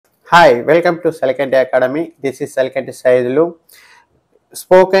Hi, welcome to Selకంti Academy. This is Selkanti Saidulu.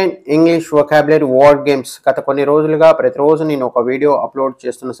 Spoken English vocabulary word games గత కొన్ని రోజులుగా ప్రతిరోజు నేను ఒక వీడియో అప్లోడ్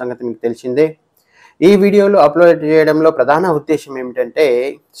చేస్తున్న సంగతి మీకు తెలిసిందే. ఈ వీడియోలు అప్లోడ్ చేయడంలో ప్రధాన ఉద్దేశం ఏమిటంటే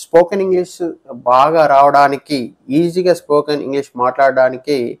స్పోకెన్ ఇంగ్లీష్ బాగా రావడానికి, ఈజీగా స్పోకెన్ ఇంగ్లీష్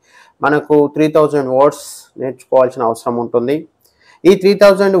మాట్లాడడానికి మనకు 3000 వర్డ్స్ నేర్చుకోవాల్సిన అవసరం ఉంటుంది. ఈ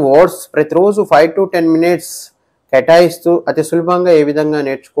 3000 వర్డ్స్ ప్రతిరోజు 5 to 10 minutes కేటాయిస్తూ అతి సులభంగా ఏ విధంగా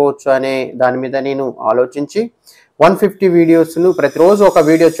నేర్చుకోవచ్చు అనే దాని మీద నేను ఆలోచించి 150 వీడియోస్ను ప్రతిరోజు ఒక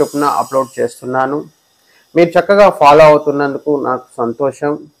వీడియో చొప్పున అప్లోడ్ చేస్తున్నాను. మీరు చక్కగా ఫాలో అవుతున్నందుకు నాకు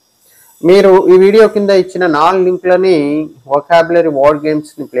సంతోషం. మీరు ఈ వీడియో కింద ఇచ్చిన 4 లింక్లని వొకాబులరీ వర్డ్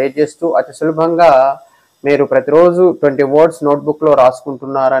గేమ్స్ని ప్లే చేస్తూ అతి సులభంగా మీరు ప్రతిరోజు 20 వర్డ్స్ నోట్బుక్లో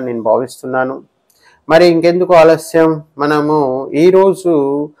రాసుకుంటున్నారని నేను భావిస్తున్నాను. మరి ఇంకెందుకు ఆలస్యం, మనము ఈరోజు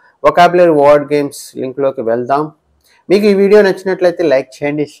వొకాబులరీ వర్డ్ గేమ్స్ లింక్లోకి వెళ్దాం. మీకు ఈ వీడియో నచ్చినట్లయితే లైక్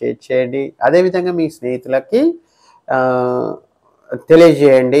చేయండి, షేర్ చేయండి, అదేవిధంగా మీ స్నేహితులకి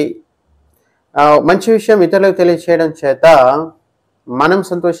తెలియజేయండి. మంచి విషయం ఇతరులకు తెలియజేయడం చేత మనం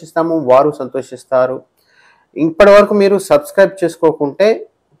సంతోషిస్తాము, వారు సంతోషిస్తారు. ఇప్పటి వరకు మీరు సబ్స్క్రైబ్ చేసుకోకుంటే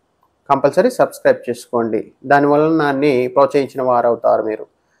కంపల్సరీ సబ్స్క్రైబ్ చేసుకోండి. దానివల్ల నన్ను ప్రోత్సహించిన వారు అవుతారు మీరు.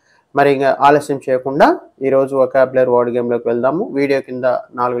 మరి ఇంకా ఆలస్యం చేయకుండా ఈరోజు వొకాబులరీ వర్డ్ గేమ్లోకి వెళ్దాము. వీడియో కింద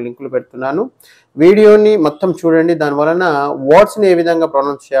 4 లింకులు పెడుతున్నాను. వీడియోని మొత్తం చూడండి. దానివలన వర్డ్స్ని ఏ విధంగా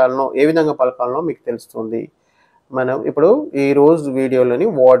ప్రొనౌన్స్ చేయాలనో, ఏ విధంగా పలకాలనో మీకు తెలుస్తుంది. మనం ఇప్పుడు ఈరోజు వీడియోలోని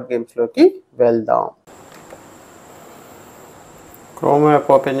వర్డ్ గేమ్స్లోకి వెళ్దాం. క్రోమ్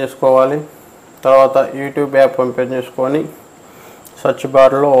యాప్ ఓపెన్ చేసుకోవాలి. తర్వాత యూట్యూబ్ యాప్ ఓపెన్ చేసుకొని సెర్చ్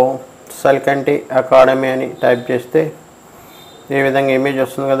బార్లో సెల్కంటి అకాడమీ అని టైప్ చేస్తే ఈ విధంగా ఇమేజ్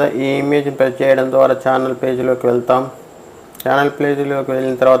వస్తుంది కదా. ఈ ఇమేజ్ని ప్రెస్ చేయడం ద్వారా ఛానల్ పేజీలోకి వెళ్తాం. ఛానల్ పేజీలోకి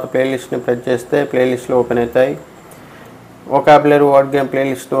వెళ్ళిన తర్వాత ప్లేలిస్ట్ని ప్రెస్ చేస్తే ప్లేలిస్ట్లో ఓపెన్ అవుతాయి. వొకాబులరీ వర్డ్ గేమ్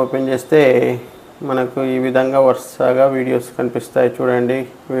ప్లేలిస్ట్ని ఓపెన్ చేస్తే మనకు ఈ విధంగా వరుసగా వీడియోస్ కనిపిస్తాయి. చూడండి,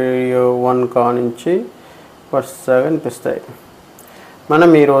 వీడియో 1 నుంచి వరుసగా కనిపిస్తాయి.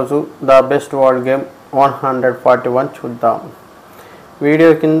 మనం ఈరోజు ద బెస్ట్ వర్డ్ గేమ్ 141 చూద్దాం.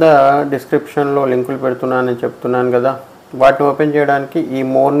 వీడియో కింద డిస్క్రిప్షన్లో లింకులు పెడుతున్నానని చెప్తున్నాను కదా, వాటిని ఓపెన్ చేయడానికి ఈ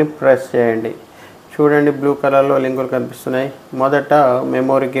మోర్ని ప్రెస్ చేయండి. చూడండి, బ్లూ కలర్లో లింకులు కనిపిస్తున్నాయి. మొదట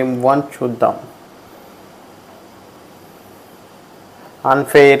మెమొరీ గేమ్ 1 చూద్దాం.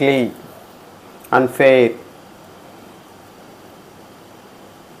 అన్ఫెయిర్లీ, unfair,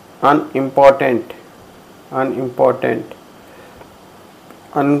 unimportant, unimportant,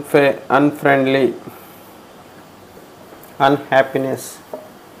 unfriendly, unhappiness,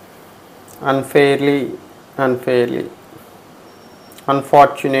 అన్ఫెయిర్లీ, అన్ఫెయిర్లీ,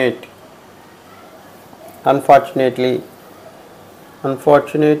 unfortunate, unfortunately,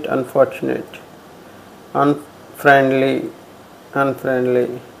 unfortunate, unfortunate, unfriendly, unfriendly,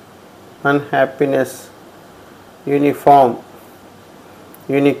 unhappiness, uniform,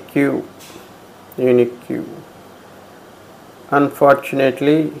 unique, unique,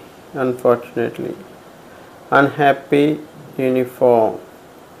 unfortunately, unfortunately, unhappy, uniform,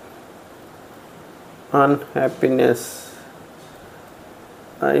 unhappiness,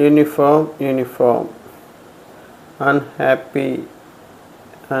 uniform, uniform, unhappy,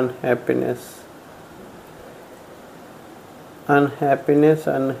 unhappiness, unhappiness,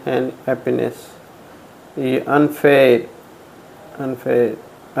 unhappiness, unfair, unfair,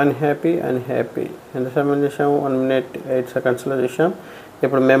 unhappy, unhappy. ఎంత సమయం చేసాము? 1 minute 8 secondsలో చేసాం.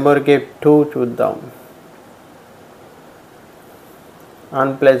 ఇప్పుడు memory game 2 చూద్దాం.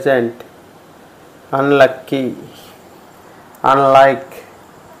 Unpleasant, unlucky, unlike,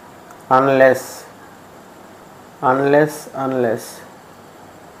 unless, unless, unless,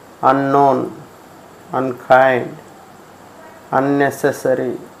 unknown, unkind,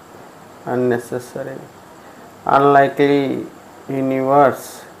 unnecessary, unnecessary, unlikely, universe,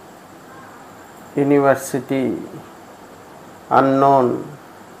 university, unknown,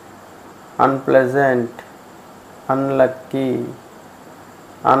 unpleasant, unlucky,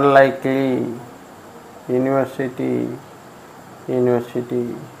 unlikely, university, university,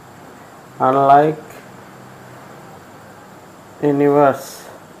 unlike, universe,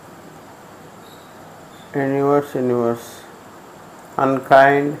 universe, universe,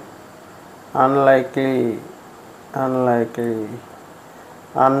 unkind, unlikely, unlikely,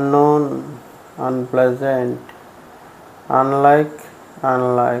 unknown, unpleasant, unlike,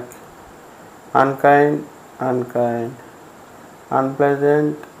 unlike, unkind, unkind,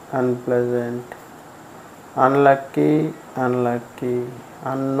 unpleasant, unpleasant, unlucky, unlucky,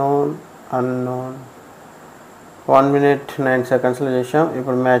 unknown, unknown. 1 minute 9 secondsలో చేసాం.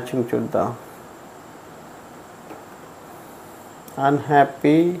 ఇప్పుడు matching చూద్దాం.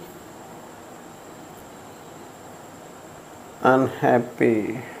 unhappy,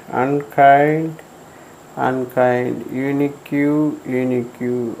 unhappy, unkind, unkind, unique, unique,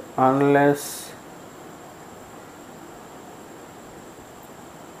 unless,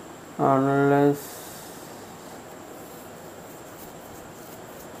 unless,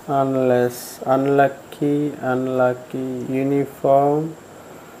 unless, unlucky, unlucky, uniform,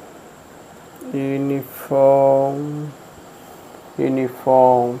 uniform,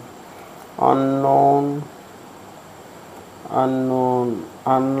 uniform, unknown, unknown,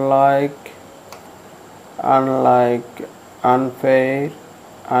 unlike, unlike, unfair,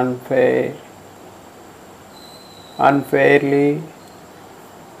 unfair, unfairly,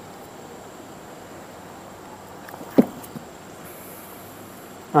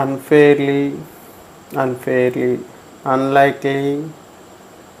 unfairly, unfairly, unlikely,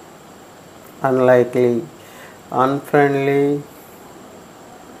 unlikely, unfriendly,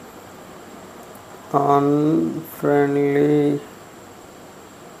 unfriendly,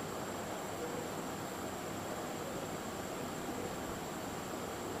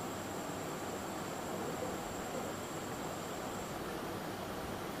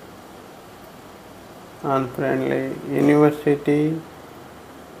 unfriendly, university,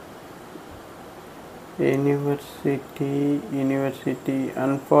 university, university,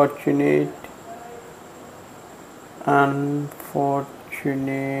 unfortunate,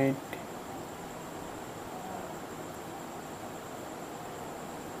 unfortunate,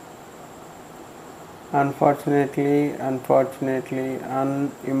 unfortunately, unfortunately,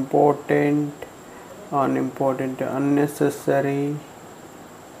 unimportant, unimportant, unnecessary,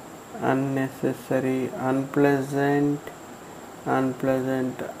 unnecessary, unpleasant,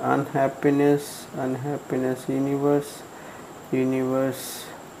 unpleasant, unhappiness, unhappiness, universe, universe.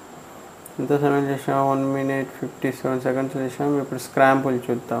 ఇంత సమయం చేసాం 1 minute 57 seconds చేసాం. ఇప్పుడు scramble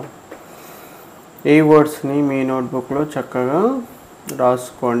చూద్దాం. ఈ వర్డ్స్ని మీ నోట్బుక్లో చక్కగా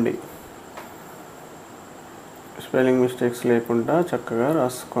రాసుకోండి, spelling mistakes లేకుండా చక్కగా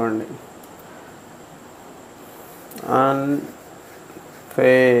రాసుకోండి.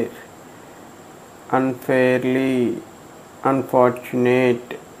 unfair, unfairly,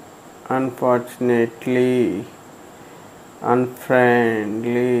 unfortunate, unfortunately,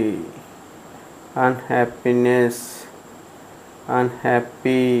 unfriendly, unhappiness,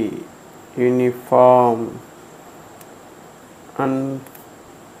 unhappy, uniform,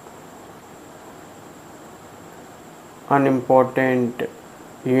 unimportant,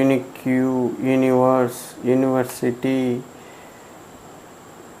 unique, universe, university,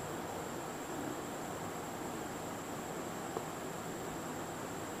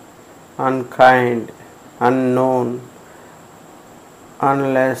 unkind, unknown,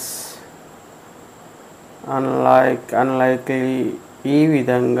 unless, unlike, unlikely. ఈ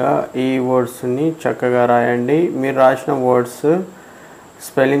విధంగా ఈ వర్డ్స్ని చక్కగా రాయండి. మీరు రాసిన వర్డ్స్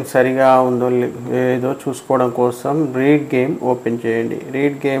స్పెల్లింగ్ సరిగా ఉందో లేదో చూసుకోవడం కోసం రీడ్ గేమ్ ఓపెన్ చేయండి.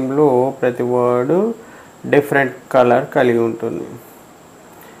 రీడ్ గేమ్లో ప్రతి వర్డ్ డిఫరెంట్ కలర్ కలిగి ఉంటుంది.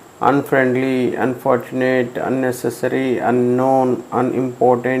 unfriendly, unfortunate, unnecessary, unknown,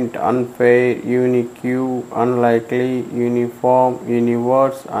 unimportant, unfair, unique, unlikely, uniform,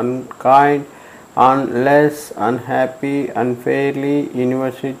 universe, unkind, unless, unhappy, unfairly,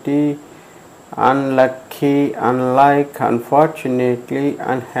 university, unlucky, unlike, unfortunately,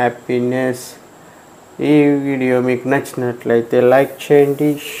 unhappiness. ఈ వీడియో మీకు నచ్చినట్లయితే లైక్ చేయండి,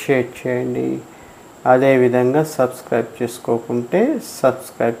 షేర్ చేయండి. అదేవిధంగా సబ్స్క్రైబ్ చేసుకోకుంటే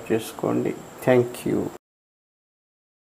సబ్స్క్రైబ్ చేసుకోండి. Thank you.